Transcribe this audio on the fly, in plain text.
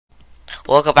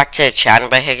Welcome back to the channel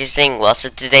by Higgisting. Well, so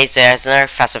today's video is another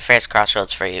Fast and Furious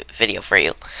Crossroads video for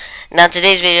you. Now,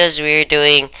 today's video is we're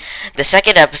doing the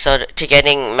second episode to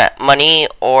getting money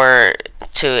or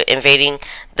to invading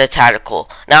the tactical.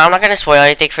 Now, I'm not gonna spoil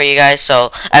anything for you guys,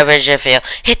 so I urge you if you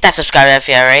hit that subscribe button if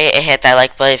you already, and hit that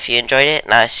like button if you enjoyed it.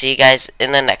 And I'll see you guys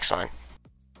in the next one.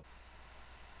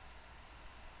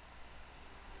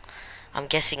 I'm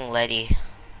guessing Letty,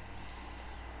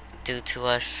 due to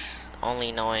us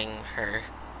only knowing her.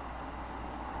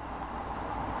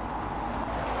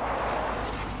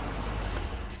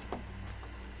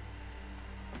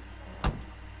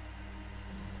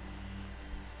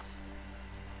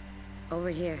 Over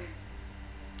here.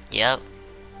 Yep,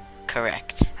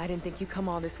 correct. I didn't think you'd come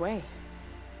all this way.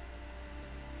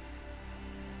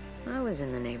 I was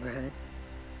in the neighborhood.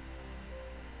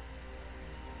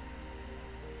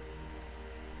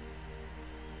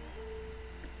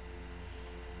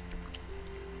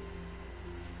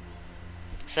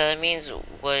 So that means,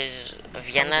 was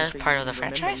Vienna Sure part you of the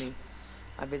remember franchise? me.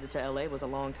 My visit to LA was a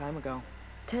long time ago.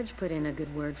 Tej put in a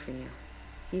good word for you.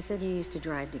 He said you used to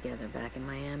drive together back in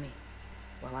Miami.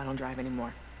 Well, I don't drive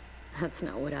anymore. That's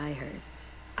not what I heard.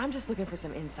 I'm just looking for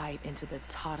some insight into the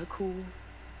tactical.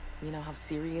 You know how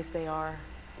serious they are?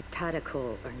 The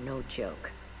Tadakul are no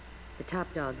joke. The top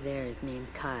dog there is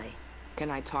named Kai. Can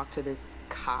I talk to this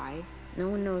Kai? No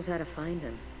one knows how to find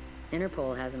him.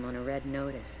 Interpol has him on a red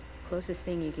notice. Closest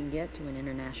thing you can get to an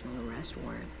international arrest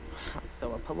warrant.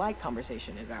 So a polite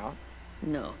conversation is out.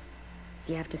 No.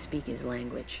 You have to speak his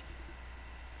language.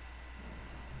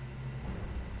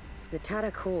 The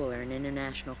Tadakul are an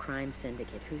international crime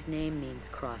syndicate whose name means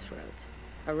Crossroads,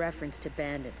 a reference to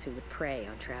bandits who would prey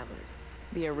on travelers.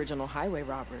 The original highway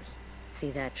robbers.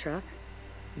 See that truck?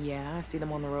 Yeah, I see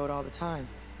them on the road all the time.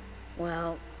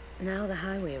 Well, now the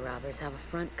highway robbers have a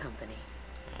front company.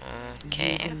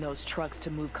 Okay. Using those trucks to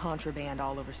move contraband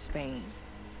all over Spain.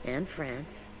 And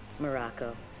France,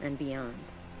 Morocco, and beyond.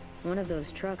 One of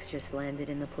those trucks just landed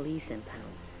in the police impound.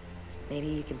 Maybe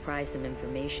you can pry some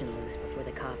information loose before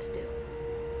the cops do.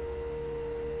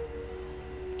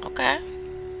 Okay.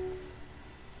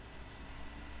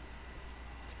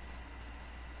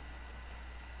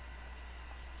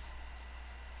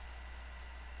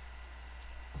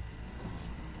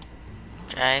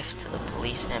 Drive to the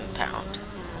police impound.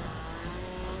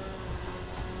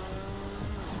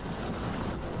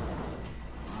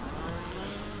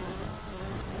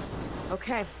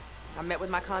 Okay, I met with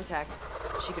my contact.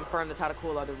 She confirmed the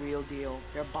Tadakul are the real deal.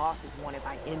 Their boss is wanted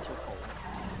by Interpol.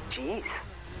 Jeez.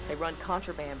 They run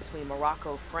contraband between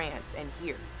Morocco, France, and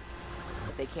here.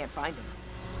 But they can't find him.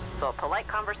 So a polite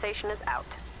conversation is out.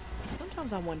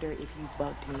 Sometimes I wonder if you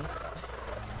bugged me.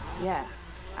 Yeah,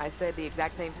 I said the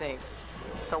exact same thing.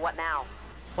 So what now?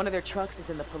 One of their trucks is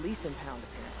in the police impound,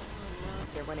 apparently.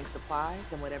 If they're running supplies,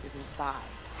 then whatever's inside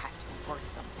has to be worth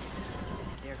something.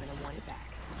 They're gonna want it back.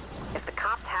 If the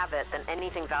cops have it, then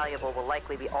anything valuable will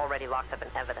likely be already locked up in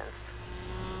evidence.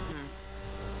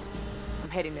 I'm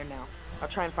heading there now. I'll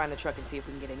try and find the truck and see if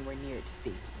we can get anywhere near it to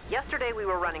see. Yesterday we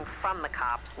were running from the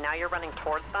cops. Now you're running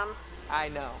towards them? I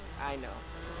know.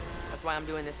 That's why I'm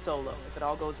doing this solo. If it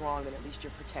all goes wrong, then at least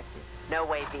you're protected. No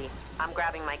way, V. I'm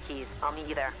grabbing my keys. I'll meet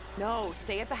you there. No,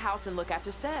 stay at the house and look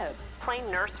after Seb. Playing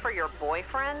nurse for your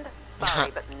boyfriend?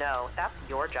 Sorry, but no. That's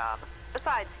your job.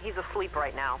 Besides, he's asleep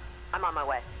right now. I'm on my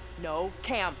way. No,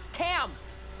 Cam!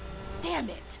 Damn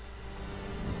it!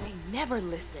 They never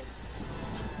listen.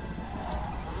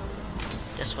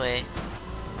 This way.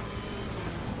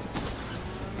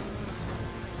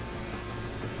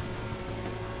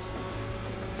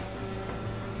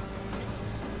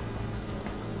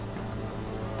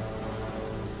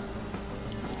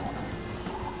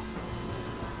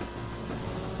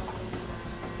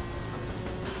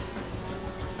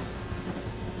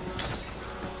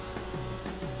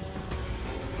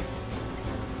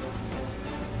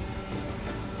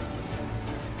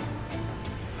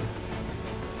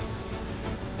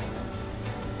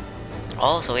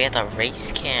 Oh, so we have to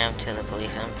race cam to the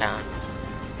police impound.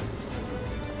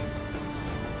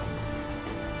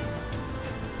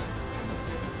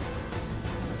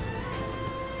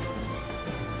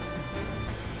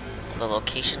 The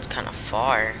location's kind of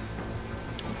far.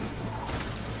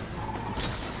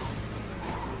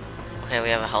 Okay, we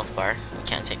have a health bar. We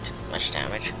can't take much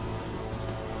damage.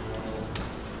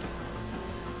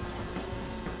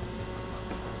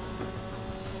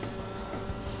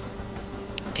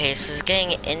 Okay, this is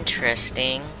getting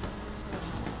interesting.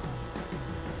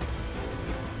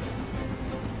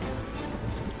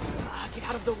 Get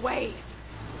out of the way!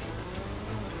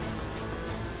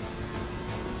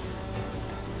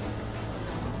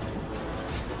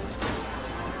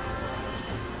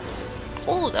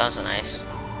 Ooh, that was nice.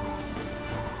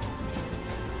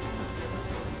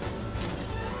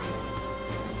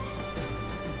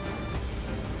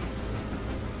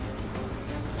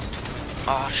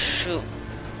 Oh shoot.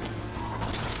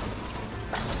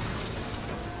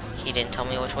 He didn't tell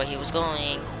me which way he was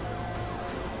going.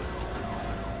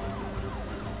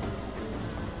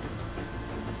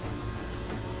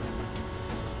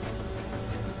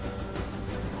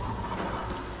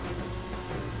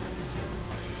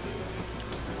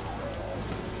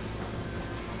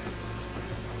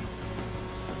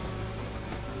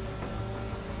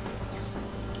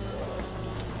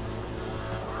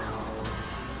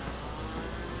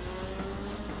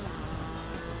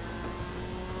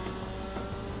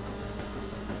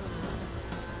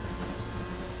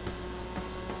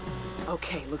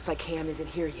 Okay, looks like Cam isn't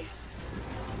here yet.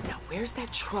 Now, where's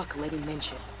that truck Letty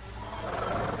mentioned?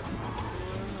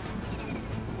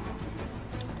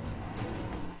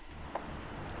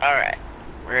 Alright,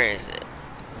 where is it?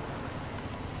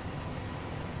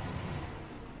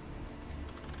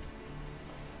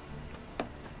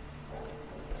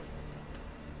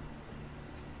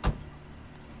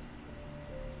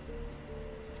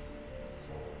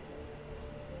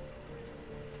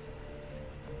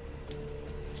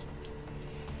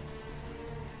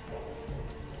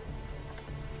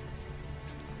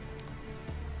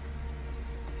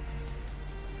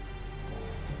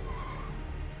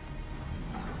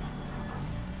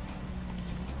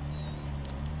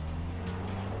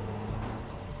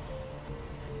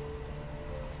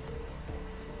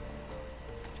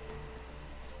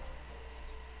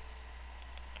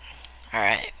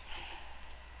 Alright.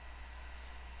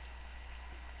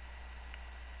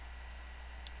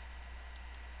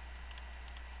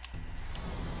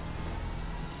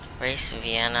 Race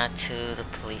Vienna to the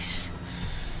police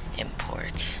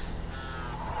import.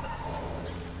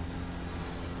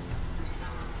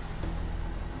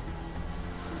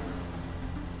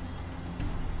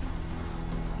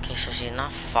 Okay, so she's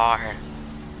not far.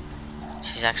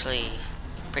 She's actually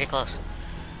pretty close.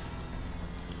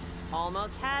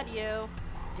 Almost had you.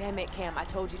 Damn it, Cam, I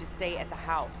told you to stay at the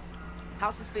house. How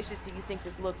suspicious do you think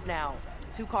this looks now?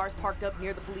 2 cars parked up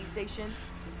near the police station?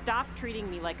 Stop treating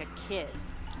me like a kid.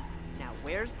 Now,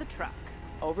 where's the truck?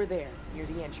 Over there, near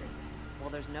the entrance. Well,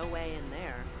 there's no way in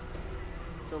there.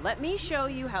 So let me show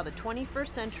you how the 21st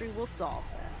century will solve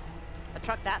this. A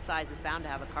truck that size is bound to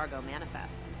have a cargo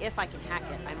manifest. If I can hack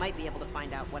it, I might be able to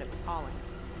find out what it was hauling.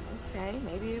 Okay,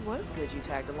 maybe it was good you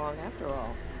tagged along after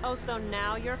all. Oh, so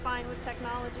now you're fine with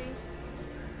technology?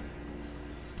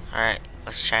 Alright,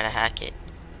 let's try to hack it.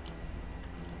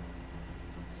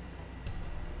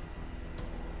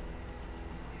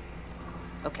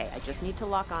 Okay, I just need to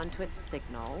lock on to its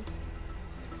signal.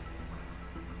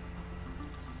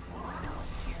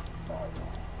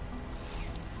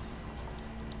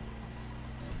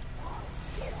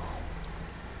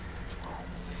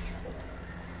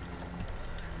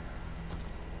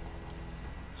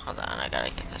 Hold on, I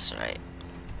gotta get this right.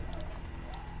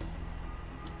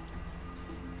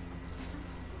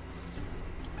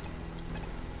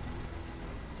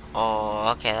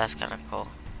 Oh, okay, that's kinda cool.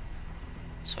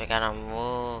 So we gotta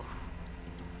move.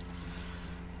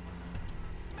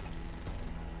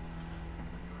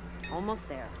 Almost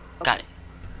there. Got it.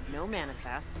 No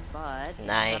manifest, but it's got a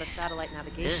Nice. satellite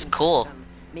navigation This is cool. system.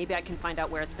 Maybe I can find out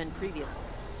where it's been previously.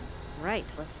 Right,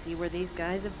 let's see where these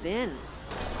guys have been.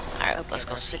 Alright, Okay, let's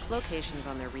there go are see. 6 locations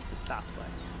on their recent stops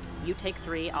list. You take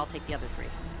 3, I'll take the other 3.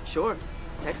 Sure,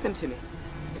 text them to me.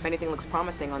 If anything looks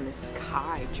promising on this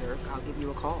Kai jerk, I'll give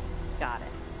you a call. Got it.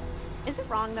 Is it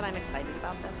wrong that I'm excited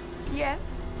about this?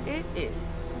 Yes, it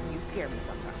is. You scare me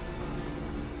sometimes.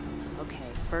 Okay,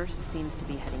 first seems to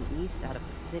be heading east out of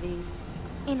the city.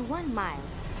 In 1 mile,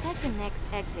 take the next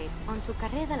exit onto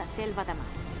Carrera de la Selva de Mar.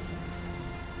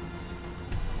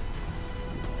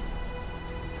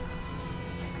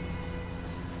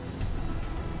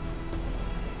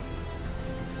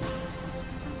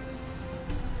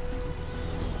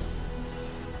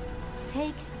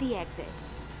 Take the exit.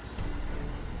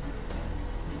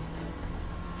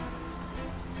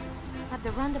 At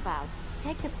the roundabout,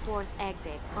 take the 4th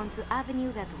exit onto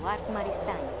Avenue d'Eduard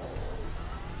Maristany.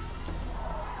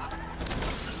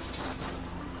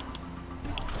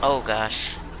 Oh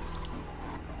gosh.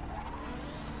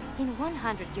 In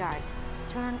 100 yards,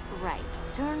 turn right,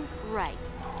 turn right.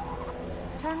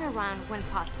 Turn around when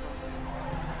possible.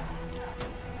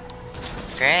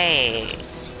 Great.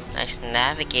 Nice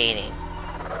navigating.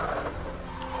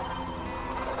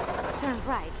 Turn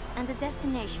right, and the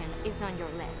destination is on your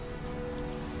left.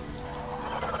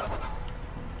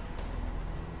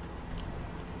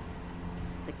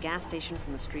 The gas station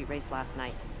from the street race last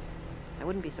night. I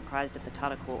wouldn't be surprised if the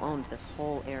Tadakul owned this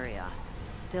whole area.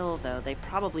 Still, though, they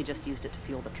probably just used it to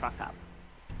fuel the truck up.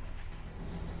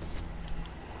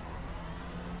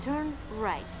 Turn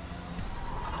right.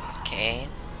 Okay.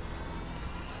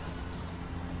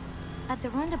 At the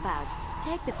roundabout,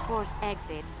 take the 4th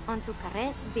exit onto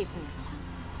Carré Diffne.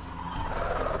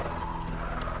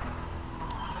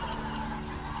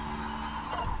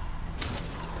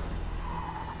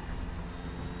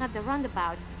 At the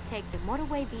roundabout, take the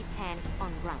motorway B10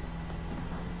 on Rum.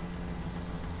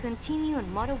 Continue on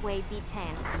motorway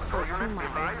B10 for 2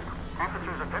 miles.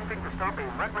 Officers attempting to stop a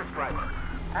reckless driver.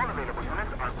 All available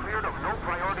units are cleared of no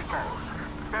priority calls.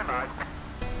 Stand by.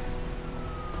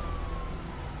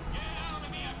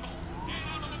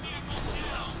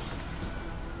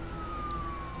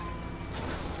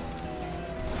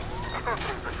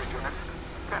 Pursuit units.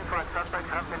 10 track suspects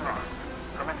have been lost.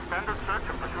 Commence standard search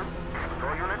and pursuit.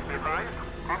 All units be advised.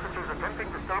 Officers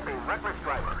attempting to stop a reckless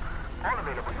driver. All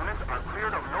available units are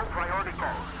cleared of no priority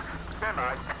calls. Stand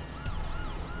by.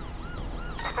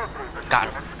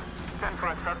 Got him. 10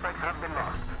 track suspects have been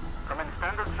lost. Commence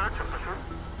standard search and pursuit.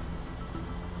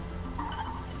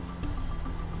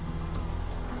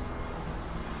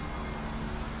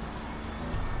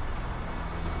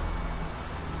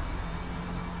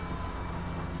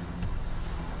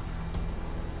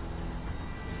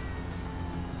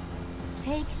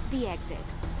 Take the exit.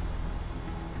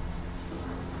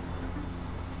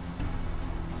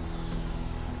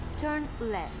 Turn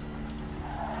left.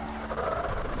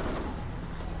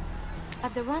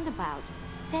 At the roundabout,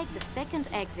 take the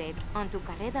 2nd exit onto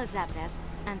Carré del Zabras,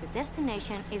 and the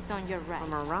destination is on your right. A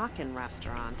Moroccan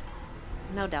restaurant.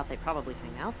 No doubt they probably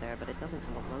hang out there, but it doesn't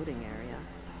have a loading area.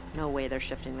 No way they're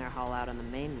shifting their haul out on the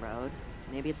main road.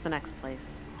 Maybe it's the next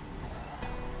place.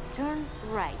 Turn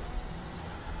right.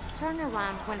 Turn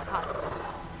around when possible.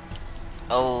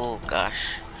 Oh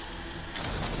gosh.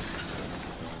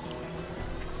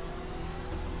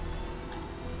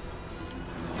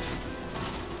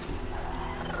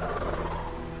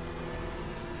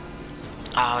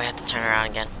 Oh, we have to turn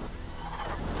around again.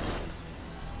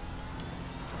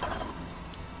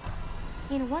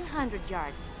 In 100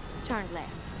 yards, turn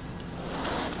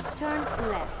left. Turn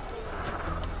left.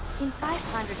 In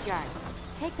 500 yards,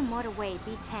 take the motorway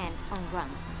B10 on Run.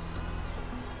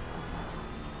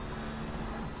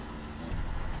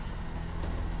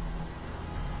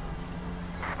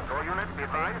 All units be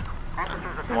advised.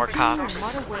 Officers More Continue on cops.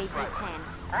 motorway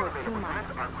B10 for 2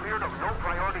 miles. are cleared of no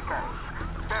priority calls.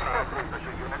 Stand by,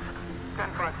 pursuit units.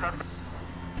 10 track suspects.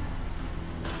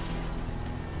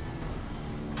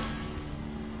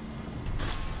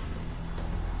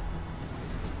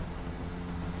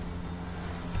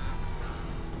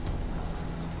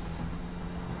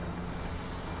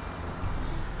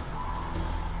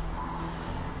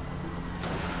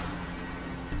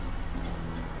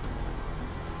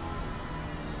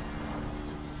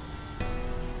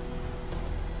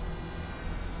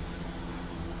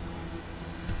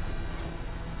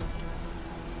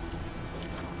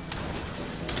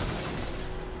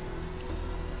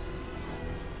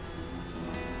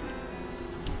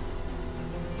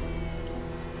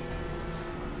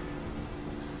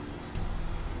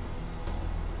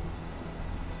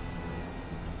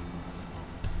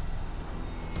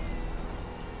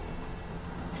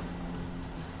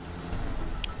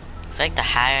 I think the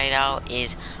hideout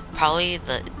is probably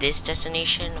this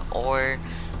destination or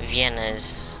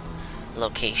Vienna's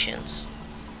locations.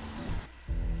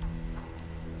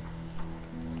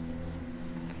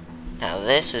 Now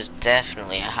this is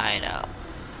definitely a hideout.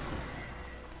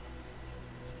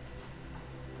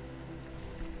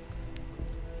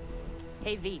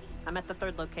 Hey V, I'm at the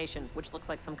 3rd location, which looks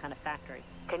like some kind of factory.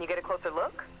 Can you get a closer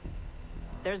look?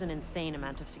 There's an insane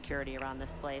amount of security around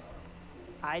this place.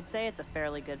 I'd say it's a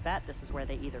fairly good bet this is where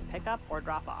they either pick up or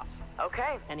drop off.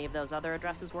 Okay. Any of those other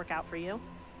addresses work out for you?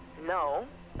 No,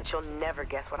 but you'll never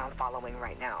guess what I'm following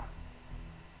right now.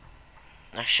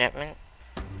 A shipment?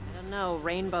 I don't know,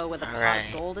 rainbow with a pot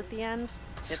Alright. of gold at the end?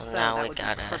 So If so, now that we would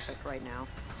got be a perfect right now.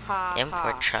 Ha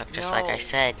import ha. truck, just like I No.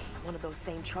 said. One of those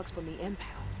same trucks from the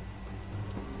impound.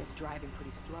 It's driving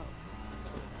pretty slow,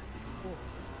 so it must be full.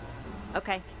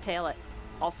 Okay, tail it.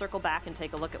 I'll circle back and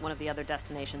take a look at one of the other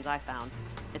destinations I found.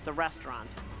 It's a restaurant,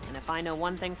 and if I know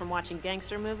one thing from watching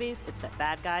gangster movies, it's that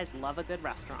bad guys love a good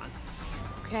restaurant.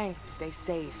 Okay, stay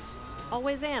safe.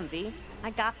 Always am, V.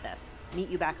 I got this. Meet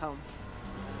you back home.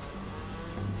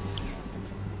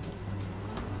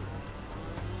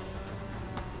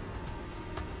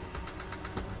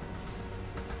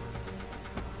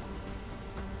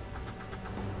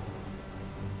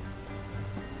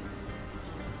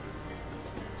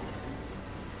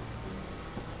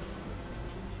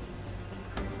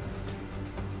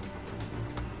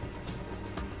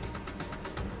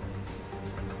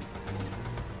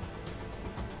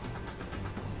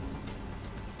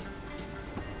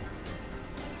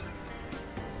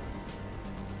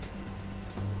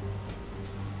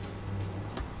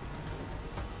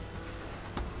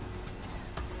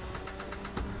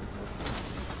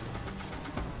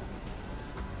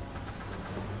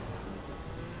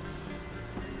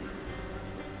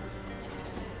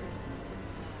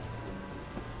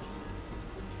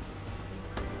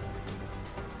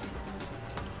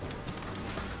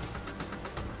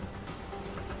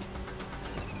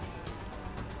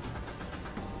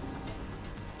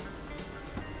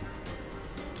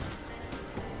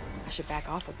 should back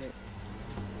off a bit.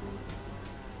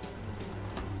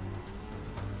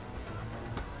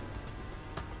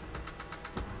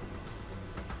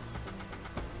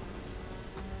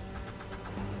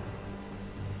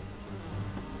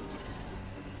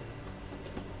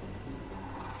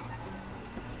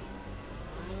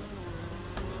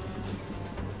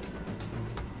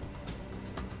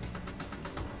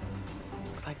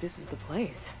 Looks like this is the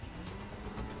place.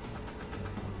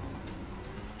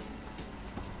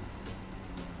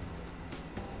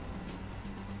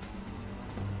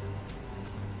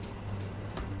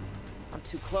 I'm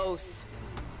too close.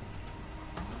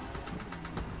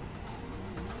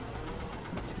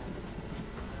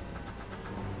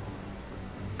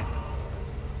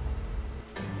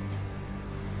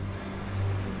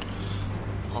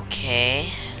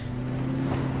 Okay.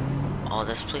 Oh,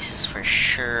 this place is for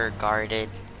sure guarded.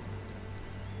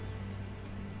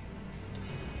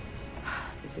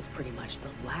 This is pretty much the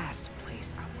last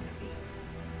place I want to be.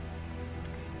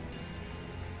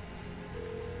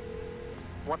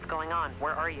 What's going on?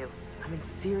 Where are you? I'm in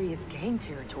serious gang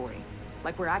territory.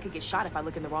 Like where I could get shot if I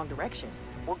look in the wrong direction.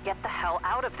 Well, get the hell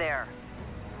out of there.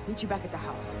 Meet you back at the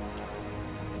house.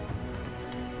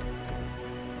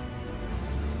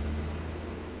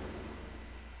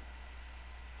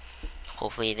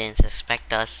 Hopefully he didn't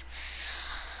suspect us.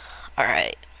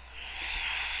 Alright.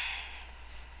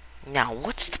 Now,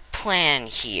 what's the plan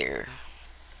here?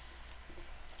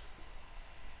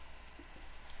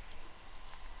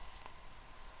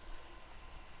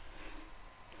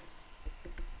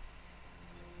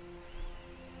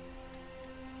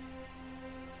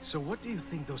 So what do you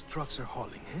think those trucks are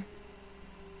hauling, eh?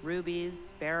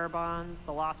 Rubies, bearer bonds,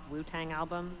 the lost Wu-Tang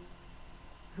album.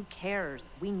 Who cares?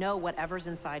 We know whatever's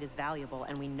inside is valuable,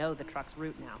 and we know the truck's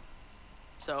route now.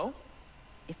 So?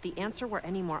 If the answer were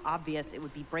any more obvious, it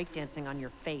would be breakdancing on your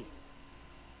face.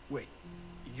 Wait,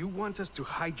 you want us to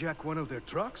hijack one of their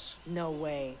trucks? No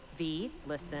way. V,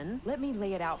 listen. Let me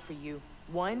lay it out for you.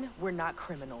 1, we're not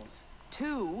criminals.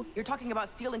 2, you're talking about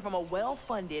stealing from a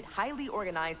well-funded, highly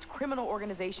organized criminal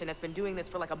organization that's been doing this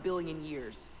for like 1 billion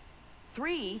years.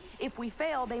 3, if we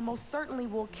fail, they most certainly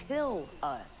will kill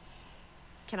us.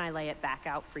 Can I lay it back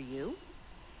out for you?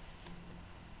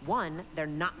 1, they're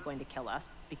not going to kill us,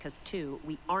 because 2,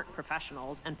 we aren't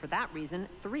professionals, and for that reason,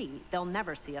 3, they'll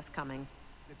never see us coming.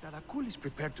 The Tarakul is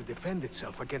prepared to defend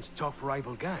itself against tough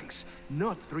rival gangs,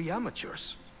 not 3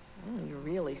 amateurs. You're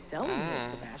really selling this,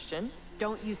 Sebastian.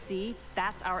 Don't you see?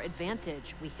 That's our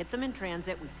advantage. We hit them in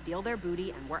transit, we steal their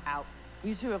booty, and we're out.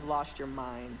 You two have lost your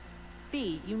minds.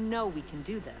 V, you know we can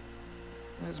do this.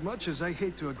 As much as I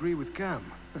hate to agree with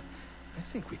Cam, I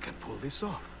think we can pull this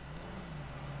off.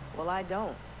 Well, I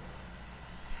don't.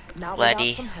 Not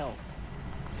Bloody. without some help.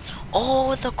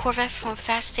 Oh, the Corvette from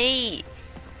Fast 8.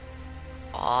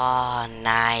 Oh,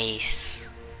 nice.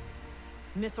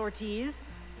 Miss Ortiz,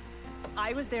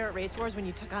 I was there at Race Wars when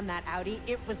you took on that Audi.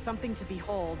 It was something to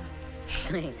behold.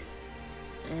 Thanks.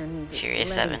 And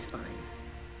Furious Letty's 7. fine.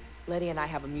 Letty and I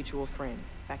have a mutual friend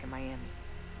back in Miami.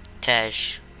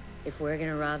 Tej. If we're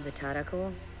gonna rob the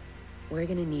Tarakul, we're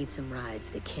gonna need some rides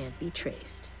that can't be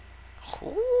traced.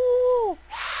 Ooh.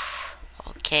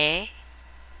 Okay.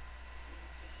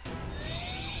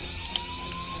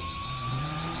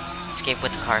 Escape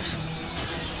with the cars.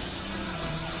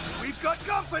 We've got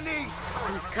company!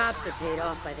 These cops are paid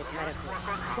off by the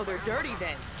Tarakul. So they're dirty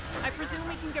then. I presume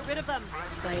we can get rid of them.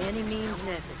 By any means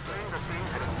necessary.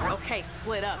 Okay,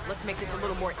 split up. Let's make this a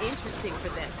little more interesting for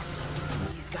them.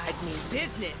 These guys mean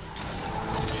business.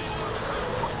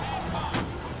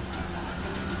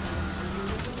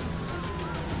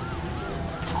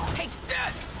 Take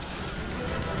this!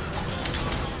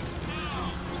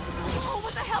 Oh,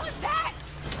 what the hell is that?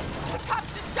 The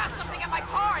cops just shot something at my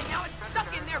car and now it's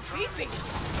stuck in there beeping.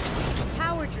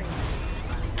 Power drink.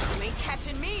 You ain't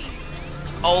catching me.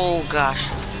 Oh gosh.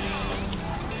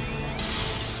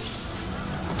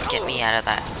 Get me out of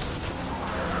that.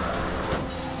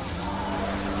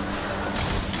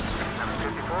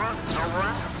 No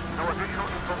warrant, no additional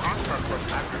info on suspect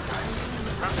advertised.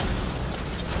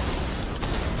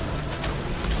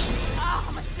 Ah,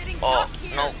 I'm a sitting Oh, duck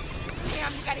here. no.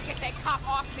 Damn, you gotta get that cop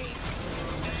off me.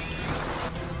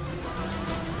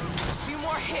 A few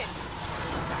more hits.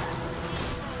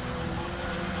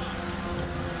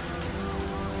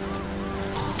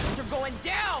 You're going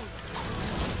down.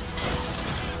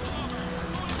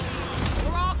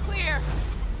 We're all clear.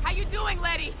 How you doing,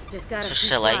 Letty? Just got a So few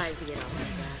silly. flies to get off my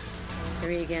back.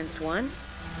 3 against 1?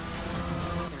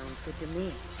 Sounds good to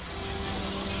me.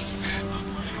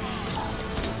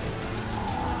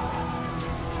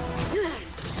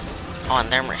 On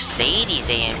their Mercedes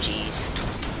AMGs.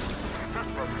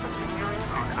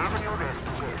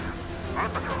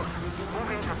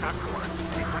 back door.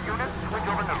 Pursuit units, switch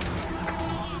over now.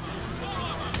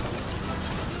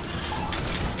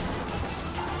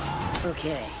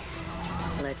 Okay,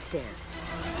 let's dance.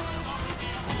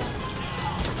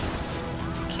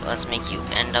 Okay, let's make you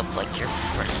end up like your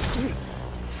friend.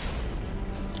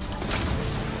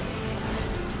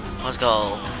 Let's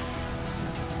go.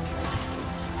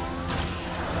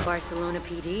 Barcelona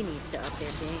PD needs to up their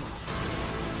game.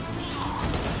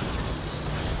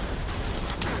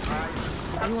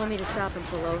 You want me to stop and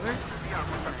pull over?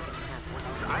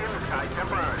 Eye in the sky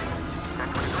temporarily.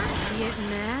 1023. Getting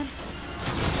mad?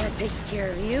 That takes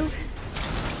care of you.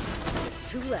 There's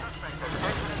 2 left.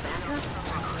 Backup?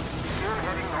 Fuel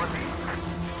heading northeast.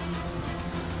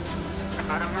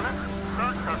 Adam unit,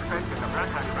 third suspect in the black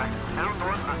hatchback, now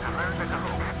north on America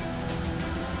Road.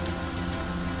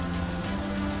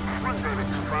 1 David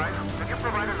 25, could you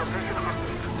provide a location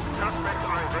update? Suspects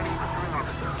are evading pursuing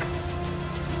officer.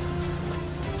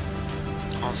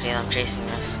 I don't see them chasing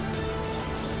us.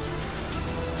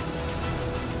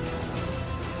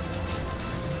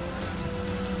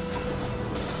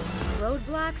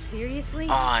 Roadblock? Seriously?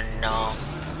 Oh no.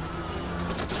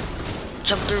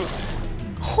 Jump through.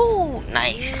 Oh,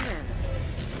 nice.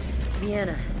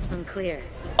 Vienna, I'm clear.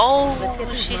 Oh, Let's get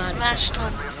these she mods smashed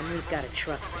him. and we've got a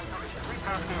truck to go.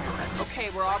 Okay,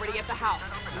 we're already at the house.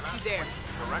 Meet you there.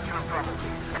 Direction of trouble,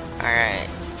 please. Alright.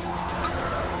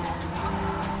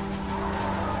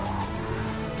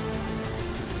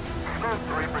 Code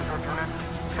 3 pursuit units.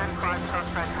 10-5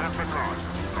 suspects have been lost.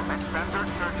 Commence standard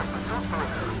search of pursuit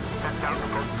perimeter. Send down to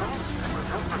code 2 and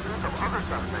resume pursuit of other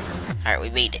suspects. Alright, we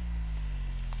made it.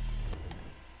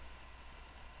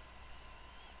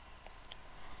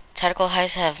 Tactical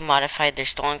Heists have modified their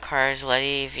stolen cars.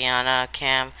 Letty, Viana,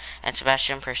 Cam, and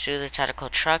Sebastian pursue the tactical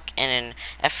truck in an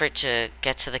effort to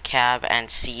get to the cab and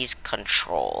seize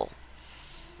control.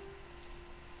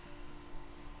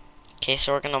 Okay,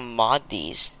 so we're gonna mod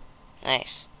these.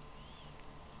 Nice.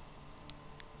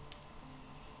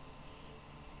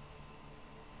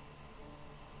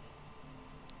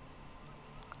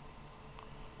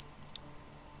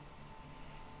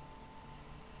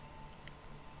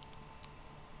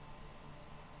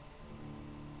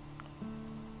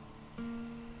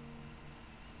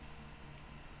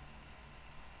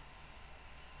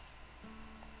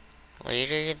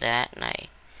 Later that night,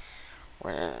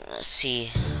 we're gonna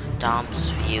see Dom's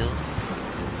view.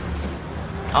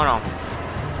 Oh no.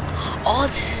 Oh,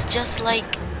 this is just like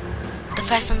the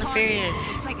Fast and the Furious.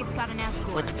 Looks like it's got an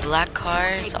escort. With black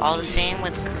cars, all the same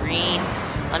with green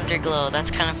underglow. That's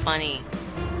kind of funny.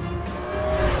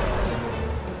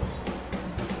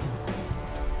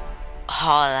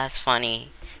 Oh, that's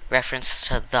funny. Reference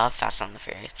to the Fast and the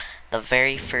Furious. The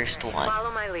very first one.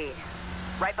 Follow my lead.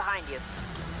 Right behind you.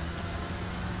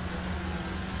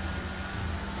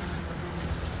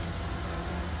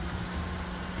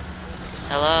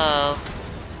 Hello.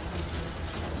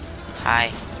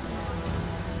 Hi.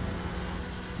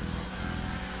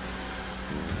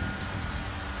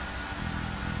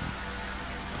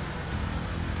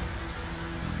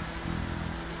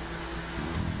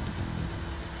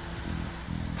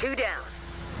 Two down.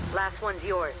 Last one's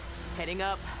yours. Heading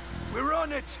up. We're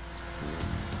on it!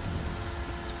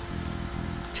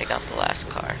 Take out the last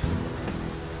car.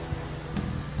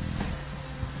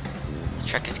 The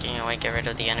truck is getting away. Get rid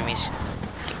of the enemies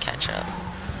and catch up.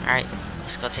 Alright,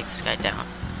 let's go take this guy down.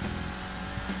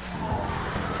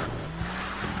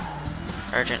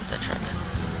 Urgent, the truck.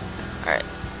 Alright,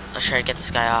 let's try to get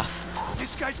this guy off.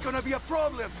 This guy's gonna be a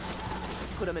problem! Let's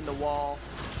put him in the wall.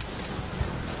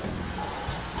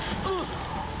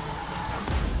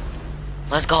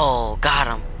 Let's go! Got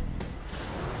him!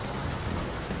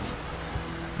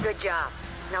 Good job.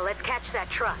 Now let's catch that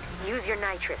truck. Use your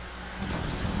nitrous.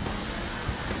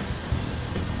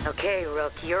 Okay,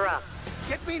 Rook, you're up.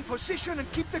 Get me in position and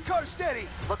keep the car steady!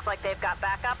 Looks like they've got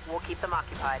backup. We'll keep them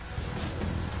occupied.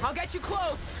 I'll get you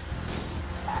close.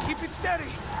 Keep it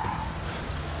steady!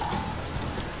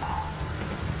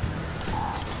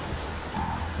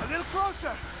 A little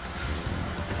closer!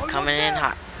 Almost Coming in there.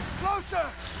 hot. Closer!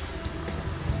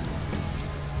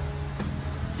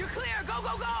 You're clear. Go,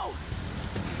 go, go.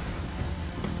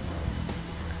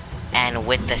 And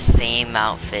with the same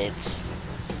outfits.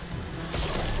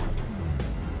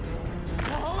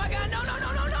 Oh my God! No, no,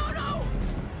 no, no, no, no!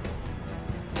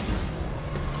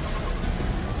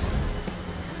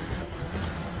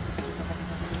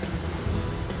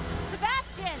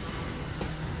 Sebastian!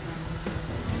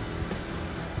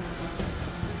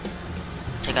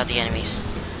 Take out the enemies.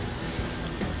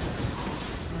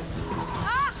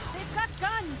 Ah! They've got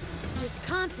guns! Just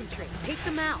concentrate. Take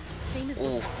them out. Same as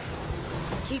Ooh. before.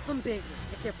 Keep them busy.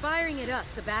 If If they're firing at us,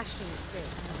 Sebastian is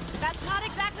safe. That's not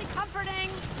exactly comforting.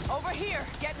 Over here!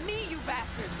 Get me, you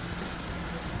bastards!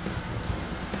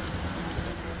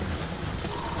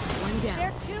 One down.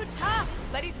 They're too tough.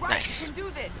 Letty's right, Nice. you can do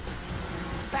this!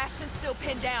 Sebastian's still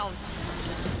pinned down.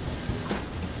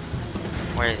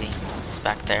 Where is he? He's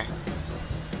back there.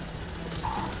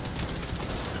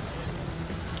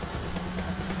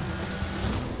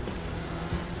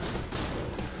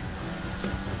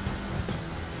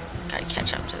 Gotta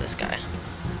catch up to this guy.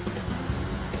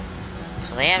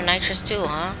 So they have nitrous too,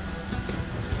 huh?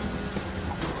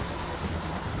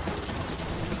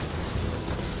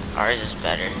 Ours is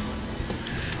better.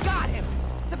 Got him!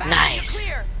 Sebastian, Nice.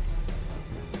 you're clear!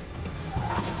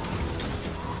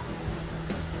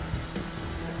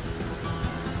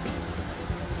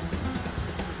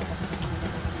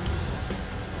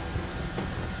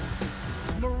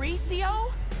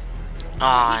 Mauricio?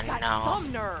 Oh He's got no.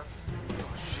 some nerve.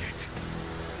 Oh, shit.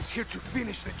 He's here to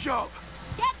finish the job.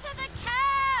 Get to the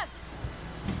cab!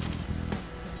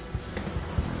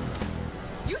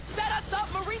 You set us up,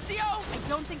 Mauricio! I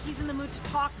don't think he's in the mood to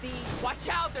talk, V. Watch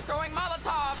out, they're throwing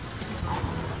Molotovs!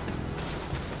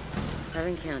 I've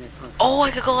encountered punks. Oh,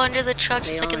 I could go under the truck They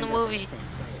just like all in the end up movie. same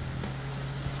place.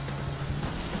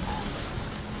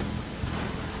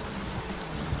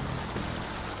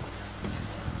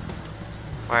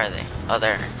 Where are they? Oh,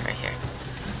 they're right here.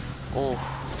 Ooh.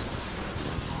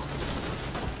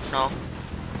 No.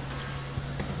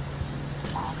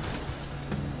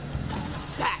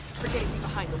 That's for getting me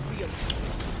behind the wheel.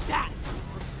 That is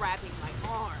for grabbing my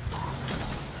arm.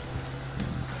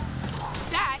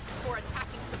 That is for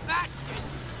attacking Sebastian.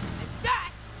 And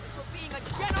that is for being a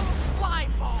general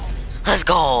slime ball. Let's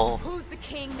go. Who's the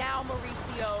king now,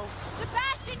 Mauricio?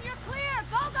 Sebastian, you're clear!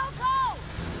 Go, go, go!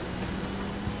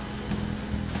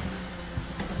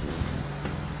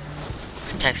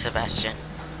 Protect Sebastian.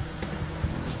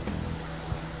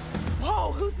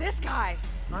 Whoa, who's this guy?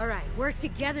 All right, work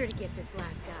together to get this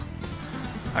last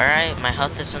guy. Alright, my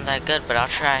health isn't that good, but I'll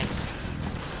try.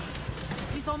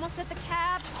 He's almost at the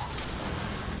cab.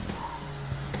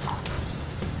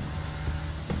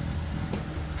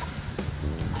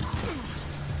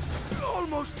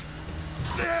 Almost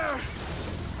there.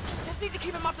 Just need to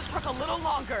keep him off the truck a little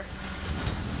longer.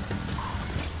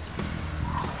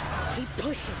 Keep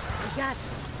pushing. We got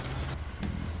this.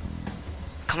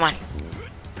 Come on.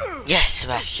 Yes,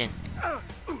 Sebastian.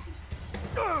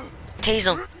 Tase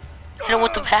him. Hit him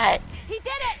with the bat. He did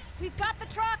it! We've got the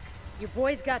truck! Your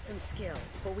boy's got some skills,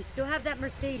 but we still have that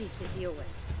Mercedes to deal with.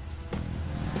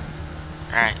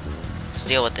 Alright. Let's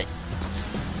deal with it.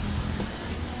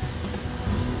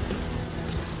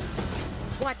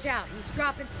 Watch out, he's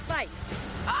dropping spikes.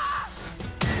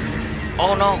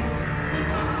 Oh no.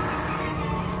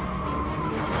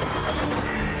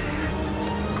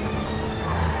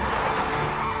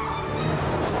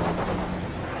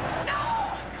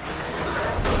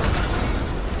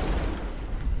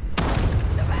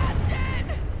 Sebastian!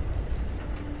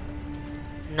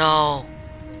 No.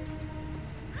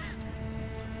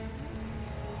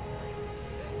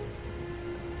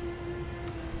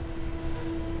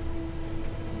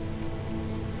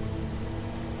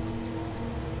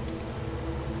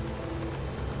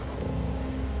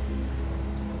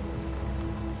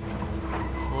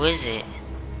 Who is it?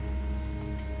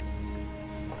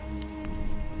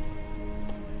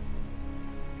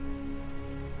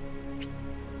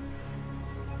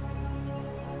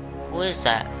 Who is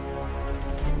that?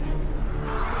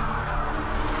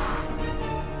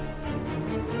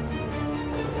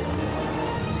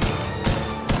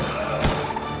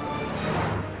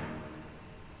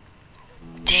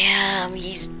 Damn,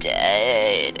 he's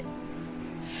dead.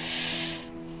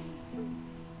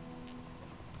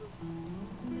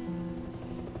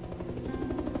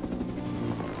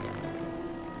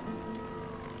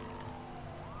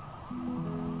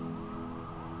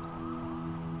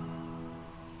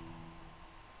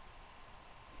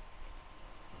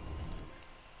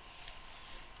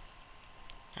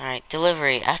 Alright,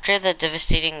 delivery. After the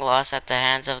devastating loss at the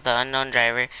hands of the unknown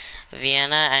driver,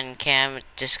 Vienna and Cam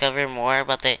discover more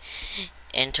about the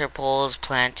Interpol's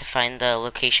plan to find the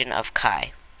location of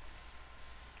Kai.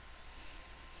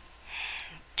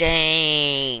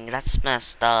 Dang, that's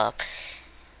messed up.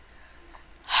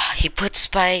 He put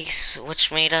spikes,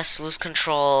 which made us lose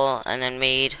control, and then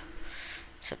made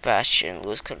Sebastian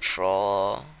lose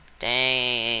control.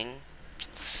 Dang.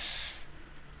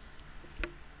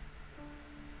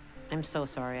 I'm so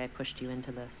sorry I pushed you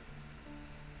into this.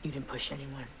 You didn't push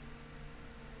anyone.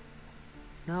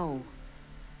 No,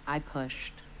 I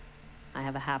pushed. I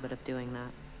have a habit of doing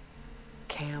that.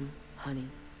 Cam, honey,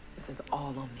 this is all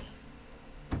on me.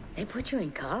 They put you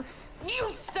in cuffs? You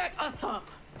set us up!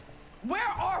 Where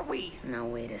are we? Now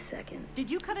wait a second.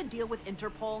 Did you cut a deal with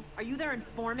Interpol? Are you their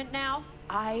informant now?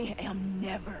 I am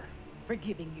never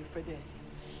forgiving you for this.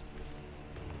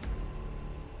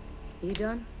 You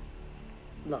done?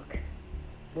 Look,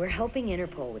 we're helping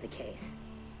Interpol with a case.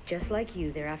 Just like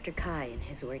you, they're after Kai and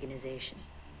his organization.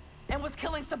 And was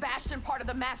killing Sebastian part of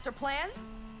the master plan?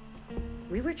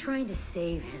 We were trying to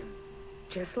save him,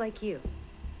 just like you.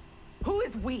 Who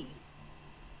is we?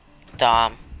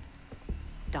 Dom.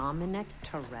 Dominic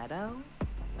Toretto?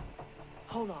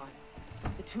 Hold on.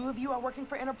 The two of you are working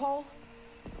for Interpol?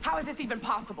 How is this even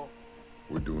possible?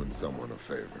 We're doing someone a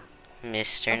favor.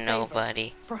 Mr. A favor?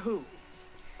 Nobody. For who?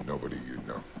 Nobody you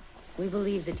know. We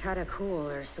believe the Tata Cool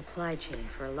are a supply chain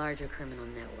for a larger criminal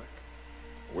network.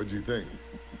 What'd you think?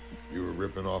 You were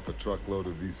ripping off a truckload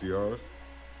of VCRs?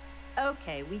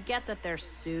 Okay, we get that they're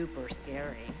super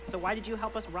scary. So why did you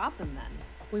help us rob them then?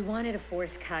 We wanted to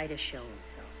force Kai to show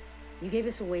himself. You gave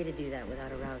us a way to do that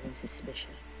without arousing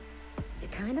suspicion. You're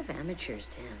kind of amateurs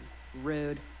to him.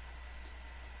 Rude.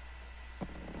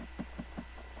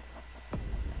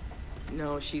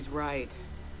 No, she's right.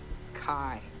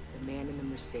 Kai, the man in the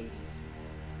Mercedes.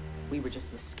 We were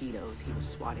just mosquitoes he was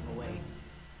swatting away.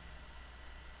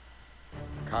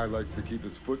 Kai likes to keep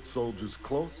his foot soldiers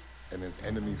close and his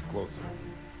enemies closer.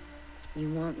 You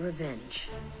want revenge.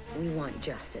 We want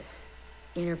justice.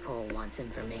 Interpol wants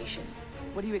information.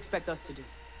 What do you expect us to do?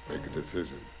 Make a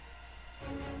decision.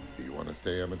 Do you want to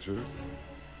stay amateurs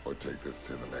or take this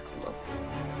to the next level?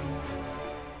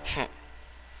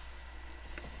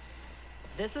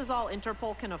 This is all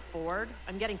Interpol can afford?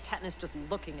 I'm getting tetanus just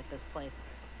looking at this place.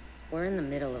 We're in the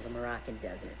middle of a Moroccan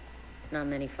desert. Not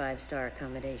many five-star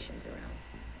accommodations around.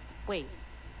 Wait,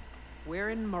 we're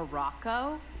in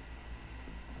Morocco?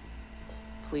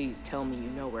 Please tell me you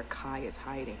know where Kai is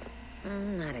hiding.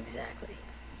 Not exactly.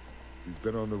 He's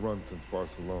been on the run since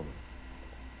Barcelona.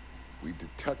 We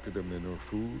detected him in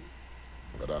Urfud,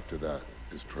 but after that,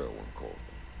 his trail went cold.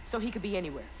 So he could be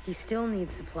anywhere. He still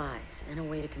needs supplies and a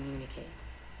way to communicate.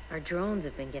 Our drones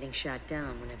have been getting shot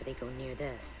down whenever they go near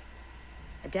this.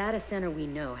 A data center we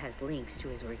know has links to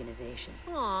his organization.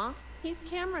 Aw, he's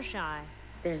camera shy.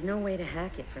 There's no way to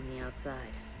hack it from the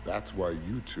outside. That's why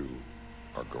you two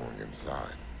are going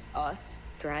inside. Us?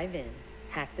 Drive in,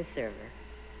 hack the server,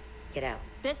 get out.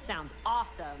 This sounds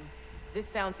awesome. This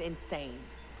sounds insane.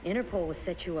 Interpol will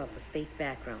set you up with fake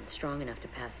backgrounds strong enough to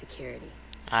pass security.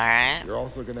 Alright. You're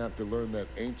also gonna have to learn that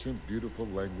ancient, beautiful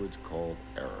language called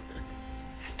Arabic.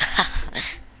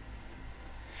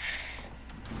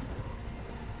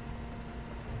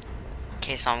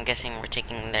 Okay, so I'm guessing we're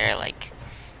taking their, like,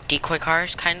 decoy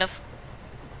cars, kind of?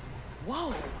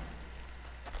 Whoa!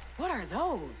 What are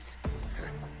those?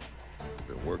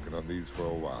 Been working on these for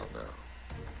a while now.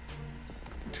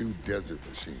 2 desert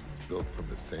machines built from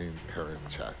the same parent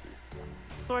chassis.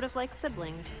 Sort of like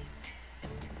siblings.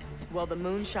 Well, the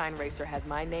Moonshine Racer has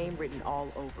my name written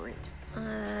all over it.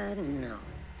 No.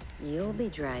 You'll be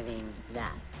driving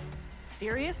that.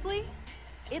 Seriously?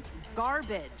 It's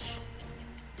garbage.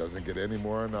 Doesn't get any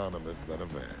more anonymous than a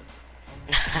man.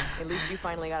 At least you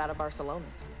finally got out of Barcelona.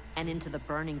 And into the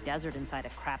burning desert inside a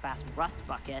crap-ass rust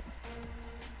bucket.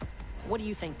 What do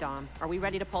you think, Dom? Are we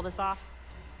ready to pull this off?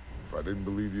 If I didn't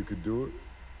believe you could do it,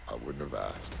 I wouldn't have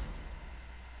asked.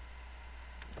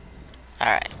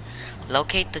 Alright.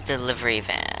 Locate the delivery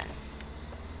van.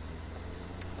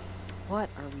 What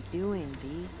are we doing,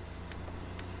 V?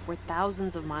 We're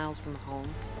thousands of miles from home.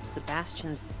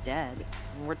 Sebastian's dead.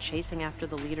 And we're chasing after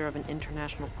the leader of an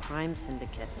international crime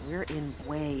syndicate. We're in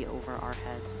way over our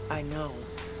heads. I know.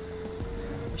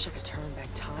 I wish I could turn back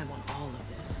time on all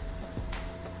of this.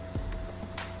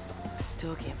 I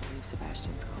still can't believe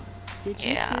Sebastian's gone. Did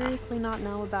you Yeah. seriously not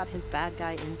know about his bad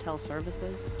guy intel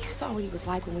services? You saw what he was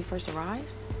like when we first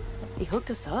arrived? He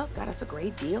hooked us up, got us a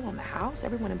great deal on the house.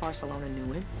 Everyone in Barcelona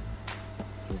knew him.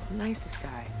 He was the nicest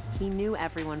guy. He knew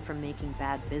everyone from making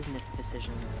bad business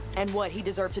decisions. And what, he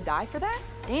deserved to die for that?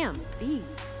 Damn, V.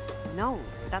 No,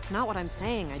 that's not what I'm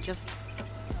saying. I just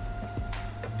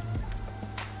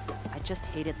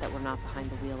hate it that we're not behind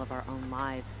the wheel of our own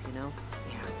lives, you know?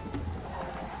 Yeah.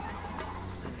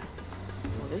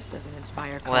 Well, this doesn't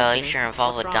inspire confidence. Well, if you're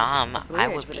involved with What's wrong? Dom, The I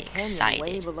bridge, would but be a canyon way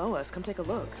excited. below us. Come take a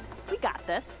look. We got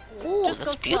this. Ooh, Just go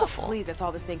that's slow. beautiful. Please, that's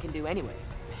all this thing can do anyway.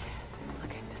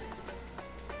 Look at this.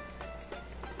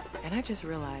 And I just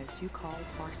realized you called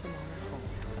Barcelona home.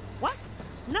 What?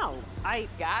 No,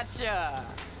 Gotcha!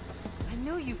 I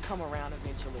knew you'd come around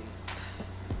eventually.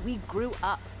 we grew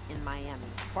up in Miami.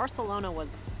 Barcelona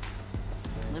was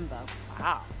limbo.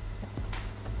 Wow.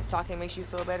 Talking makes you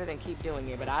feel better than keep doing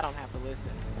it, but I don't have to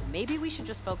listen. maybe we should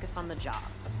just focus on the job.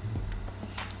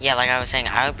 Yeah, like I was saying,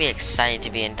 I would be excited to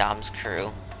be in Dom's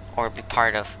crew or be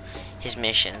part of his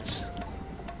missions.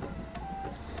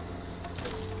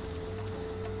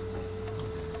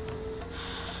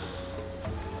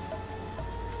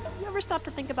 You ever stop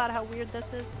to think about how weird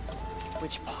this is?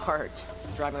 Which part?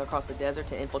 Driving across the desert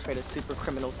to infiltrate a super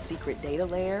criminal's secret data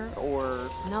lair, or...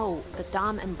 No, the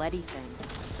Dom and Letty thing.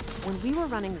 When we were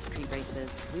running the street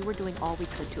races, we were doing all we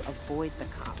could to avoid the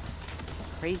cops.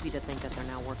 Crazy to think that they're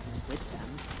now working with them.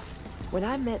 When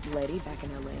I met Letty back in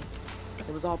LA,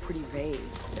 it was all pretty vague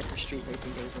that her street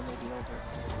racing days were maybe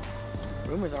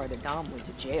over. Rumors are that Dom went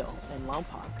to jail in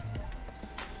Lompoc.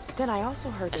 But then I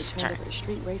also heard they turned over a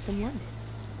street race in London.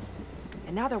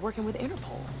 And now they're working with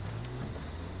Interpol.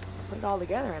 Put it all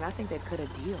together, and I think they've cut a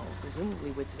deal,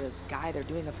 presumably with the guy they're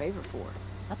doing a favor for.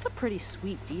 That's a pretty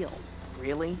sweet deal.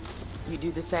 Really? You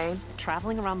do the same?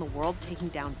 Traveling around the world taking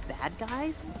down bad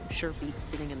guys? Sure beats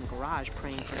sitting in the garage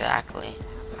praying for Exactly.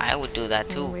 I would do that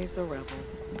too. Always the rebel.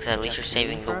 Because at least you're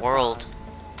saving the world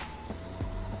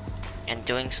and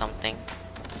doing something.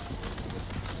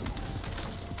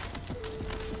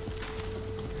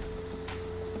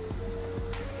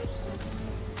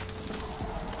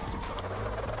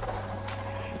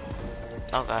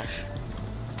 Oh gosh.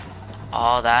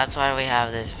 Oh, that's why we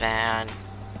have this van.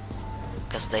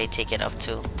 Because they take it up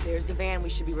too. There's the van we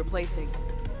should be replacing.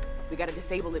 We gotta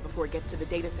disable it before it gets to the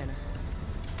data center.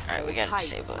 Alright, we gotta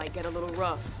disable it. Might get a little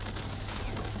rough.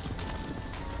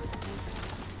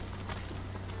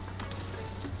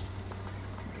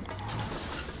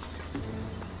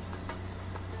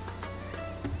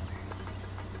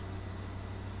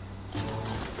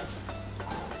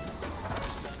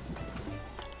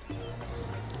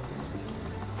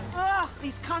 Ugh,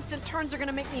 these constant turns are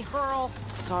gonna make me hurl.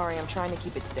 Sorry, I'm trying to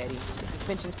keep it steady. The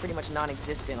suspension's pretty much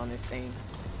non-existent on this thing.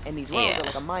 And these roads are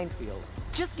like a minefield.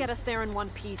 Just get us there in one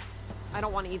piece. I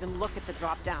don't want to even look at the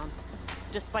drop down,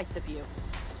 despite the view.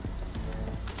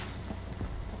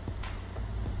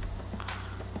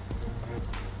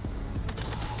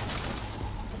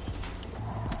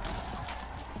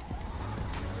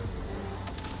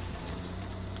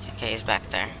 Okay, he's back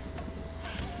there.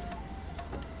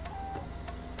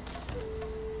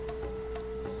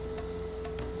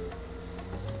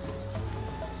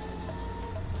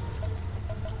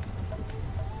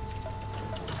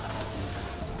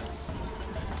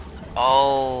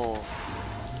 Oh,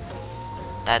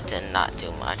 that did not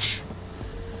do much.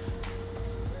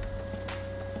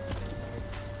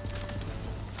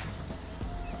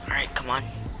 Alright, come on.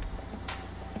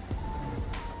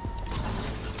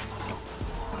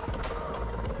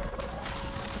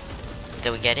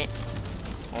 Did we get it?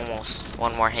 Almost.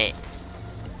 One more hit.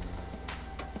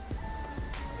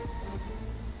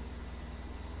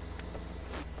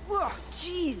 Ugh,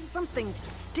 jeez, something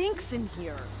stinks in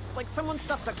here. Like someone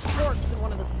stuffed a corpse in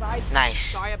one of the side.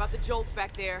 Nice. Sorry about the jolts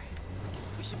back there.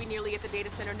 We should be nearly at the data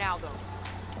center now, though.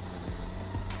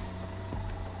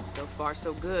 So far,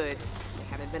 so good. They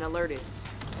haven't been alerted.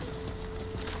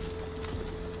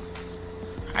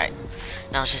 Alright,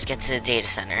 now let's just get to the data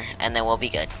center, and then we'll be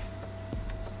good.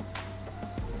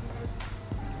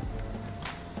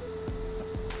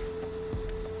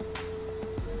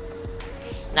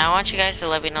 Now I want you guys to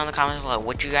let me know in the comments below,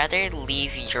 would you rather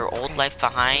leave your old life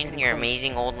behind, your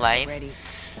amazing old life,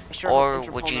 or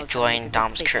would you join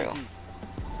Dom's crew?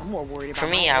 I'm more worried about For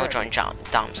me, I would join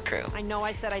Dom's crew. I know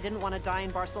I said I didn't want to die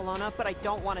in Barcelona, but I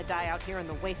don't want to die out here in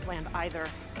the wasteland either.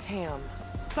 Cam.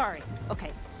 Sorry.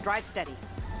 Okay, drive steady.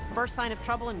 First sign of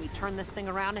trouble and we turn this thing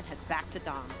around and head back to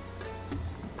Dom.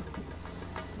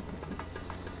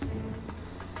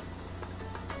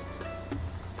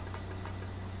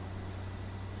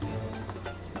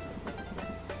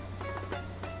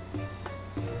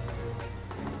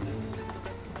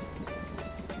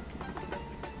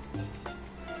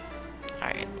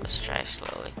 Alright, let's drive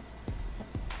slowly.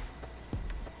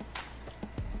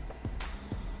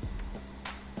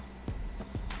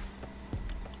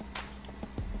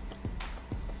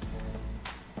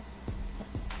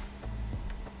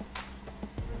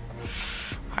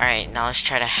 Alright, now let's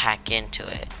try to hack into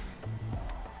it.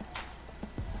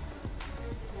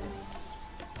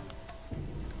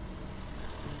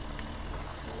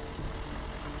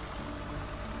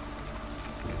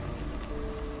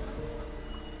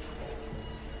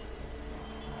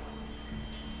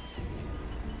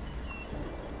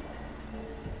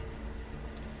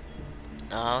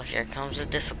 Oh, here comes the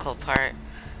difficult part.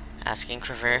 Asking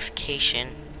for verification.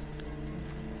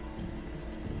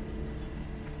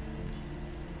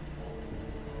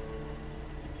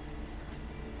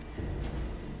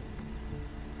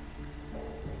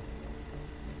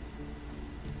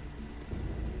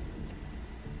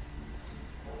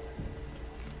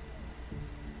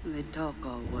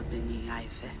 Lidoko wabini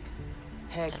Ifek.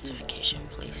 Heck yeah. Identification,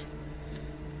 please.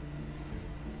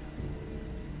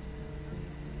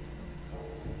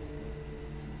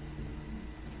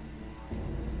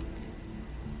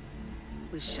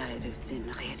 Wishayed of thin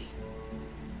ready.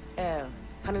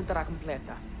 Hanudra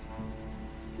completa.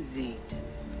 Zid.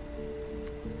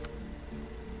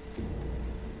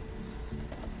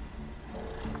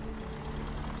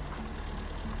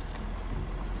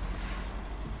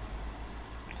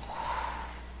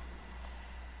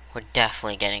 We're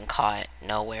definitely getting caught.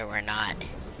 No way we're not.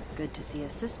 Good to see a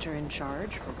sister in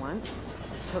charge for once.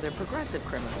 So they're progressive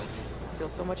criminals. Feel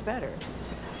so much better.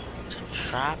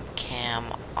 Drop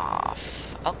cam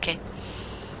off. Okay.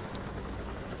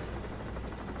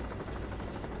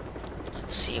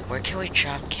 Let's see, where can we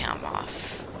drop cam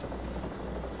off?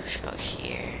 Let's go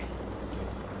here.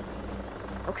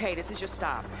 Okay, this is your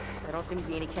stop. There don't seem to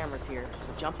be any cameras here, so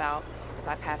jump out as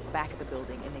I pass the back of the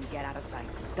building and then get out of sight.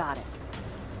 Got it.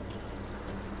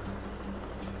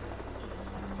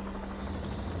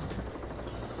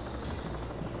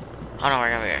 Oh no, we're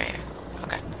gonna be right here.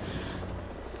 Okay.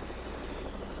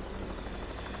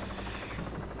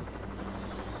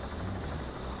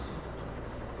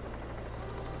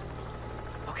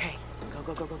 Okay, go,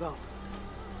 go, go, go, go.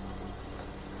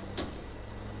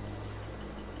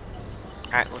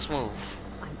 Alright, let's move.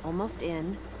 I'm almost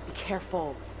in. Be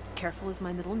careful. Careful is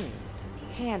my middle name.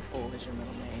 Handful is your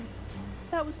middle name.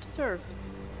 That was deserved.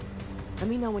 Let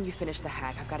me know when you finish the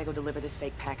hack. I've got to go deliver this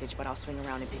fake package, but I'll swing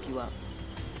around and pick you up.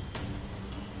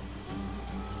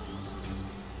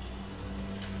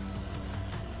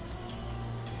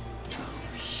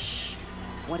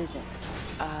 What is it?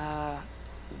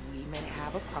 We may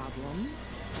have a problem,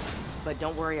 but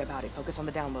don't worry about it. Focus on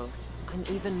the download. I'm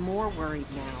even more worried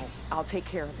now. I'll take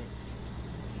care of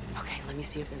it. Okay, let me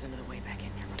see if there's another way back in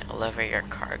there. Deliver your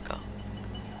cargo.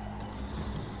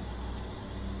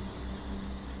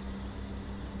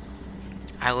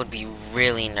 I would be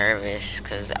really nervous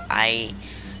because I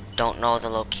don't know the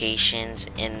locations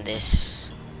in this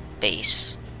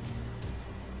base.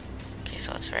 Okay,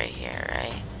 so it's right here,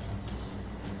 right?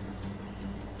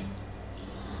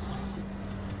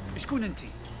 شكون انتي؟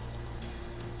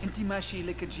 انتي ماشي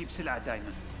لك تجيب سلعة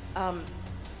دايما.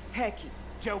 هاكي.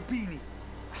 جاوبيني.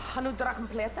 هنودرا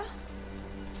كومبليتا؟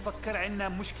 فكر عنا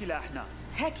مشكلة احنا.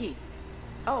 هاكي.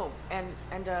 Oh,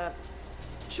 and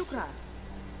شكرا.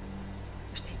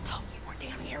 Wish they told me more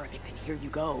damn Arabic than here you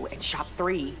go and shop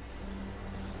 3.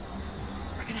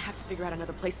 We're gonna have to figure out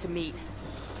another place to meet.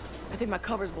 I think my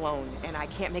cover's blown and I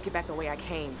can't make it back the way I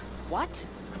came. What?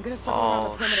 I'm gonna circle around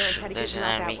the perimeter and try to get you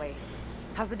out that way.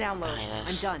 How's the download?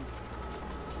 I'm done.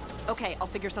 Okay, I'll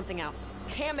figure something out.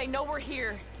 Cam, they know we're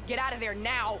here. Get out of there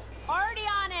now. Already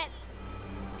on it.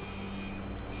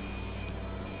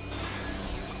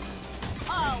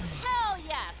 Oh, hell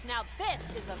yes. Now this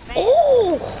is a van.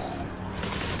 Oh!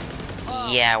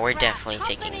 Yeah, we're Crap, definitely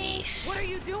taking company. these. What are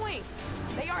you doing?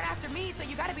 They aren't after me, so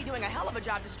you gotta be doing a hell of a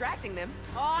job distracting them.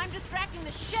 Oh, I'm distracting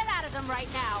the shit out of them right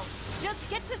now. Just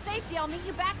get to safety. I'll meet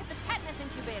you back at the tetanus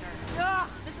incubator. Ugh,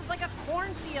 this is like a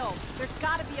cornfield. There's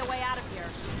gotta be a way out of here.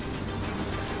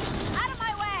 Out of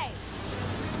my way!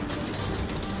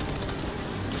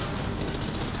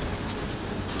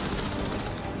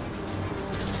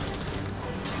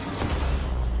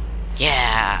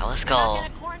 Yeah, let's You're go. not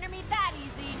gonna corner me that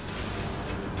easy.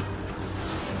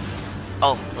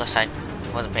 Oh, left side.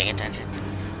 Wasn't paying attention.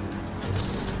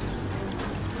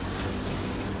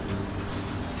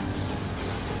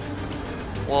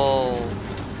 Whoa.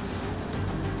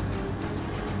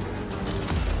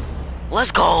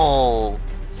 Let's go.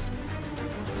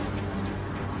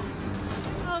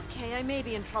 Okay, I may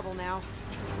be in trouble now.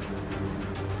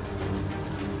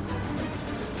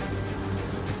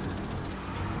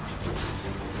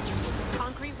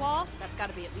 Concrete wall? That's got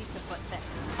to be at least a foot thick.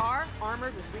 Car,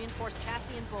 armored with reinforced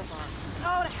chassis and bull bar.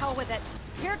 Oh, to hell with it.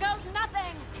 Here goes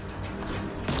nothing!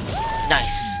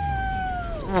 Nice.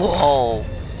 Whoa.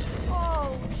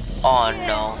 Oh, Oh shit.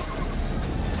 no.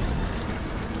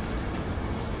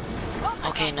 Oh my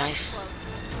Okay, God, that was nice. close.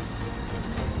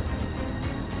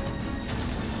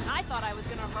 I thought I was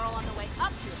gonna hurl on the way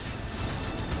up here.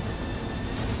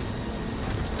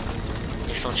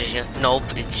 They still just nope,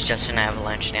 it's just an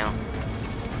avalanche now.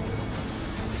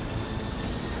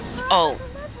 Oh, It's a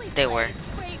lovely they were. place.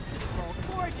 Great people,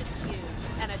 gorgeous views,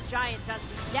 and a giant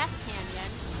dusty death canyon.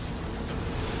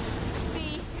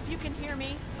 V, if you can hear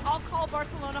me, I'll call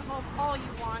Barcelona home all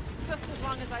you want, just as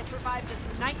long as I survive this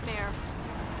nightmare.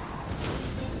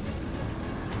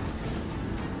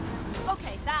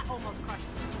 Okay, that almost crushed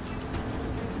me.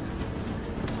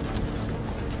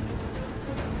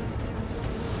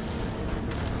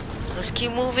 Let's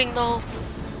keep moving though.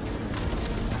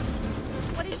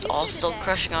 What did It's you all do still today?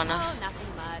 crushing on us. Oh,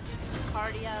 nothing much. Some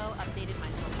cardio, updated my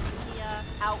social media,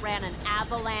 outran an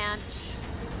avalanche.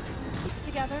 Keep it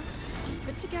together. Keep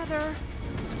it together.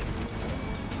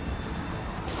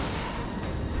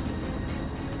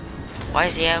 Why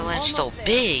is the avalanche so Almost there.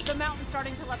 big? The mountain's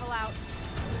starting to level out.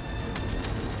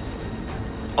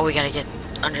 Oh, we gotta get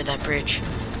under that bridge.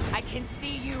 I can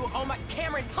see you. Oh my,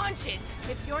 Cameron, punch it.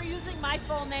 If you're using my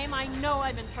full name, I know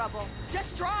I'm in trouble.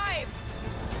 Just drive.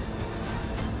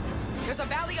 There's a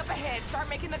valley up ahead. Start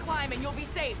making the climb and you'll be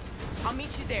safe. I'll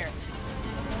meet you there.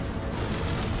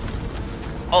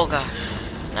 Oh gosh.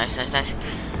 Nice, nice, nice.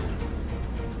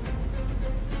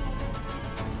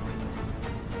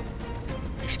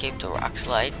 Escape the rock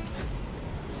slide.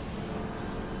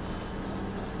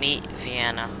 Meet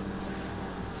Vienna.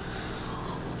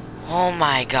 Oh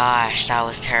my gosh, that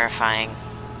was terrifying.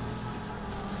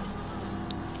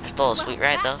 Still a sweet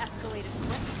ride though. Escalated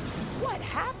quick. What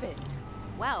happened?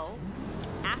 Well,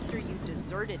 after you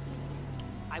deserted me,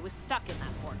 I was stuck in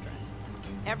that fortress.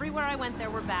 Everywhere I went there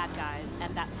were bad guys,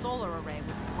 and that solar array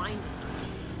was blinding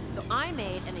me. So I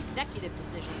made an executive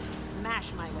decision to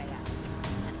smash my way out.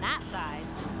 And that side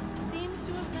seems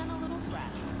to have been a little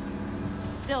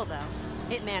fragile. Still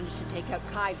though, it managed to take out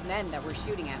Kai's men that were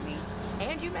shooting at me.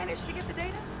 And you managed to get the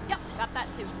data? Yep, got that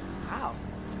too. Wow.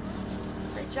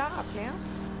 Great job, Cam.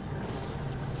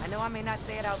 I know I may not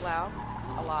say it out loud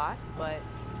a lot, but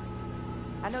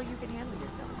I know you can handle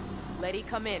yourself. Letty,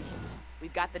 come in.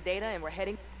 We've got the data and we're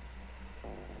heading.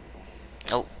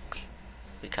 Oh,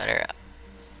 we cut her out.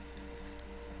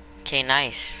 Okay,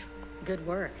 nice. Good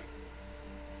work.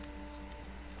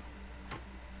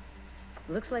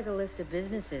 Looks like a list of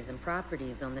businesses and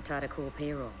properties on the Tadakul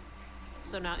payroll.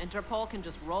 So now Interpol can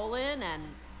just roll in and...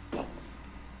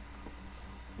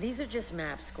 These are just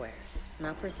map squares,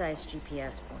 not precise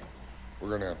GPS points. We're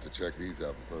gonna have to check these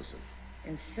out in person.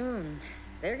 And soon,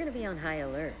 they're gonna be on high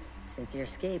alert, since your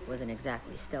escape wasn't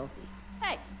exactly stealthy.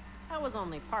 Hey, that was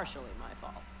only partially my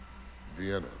fault.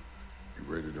 Vienna, you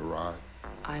ready to ride?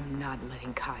 I'm not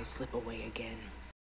letting Kai slip away again.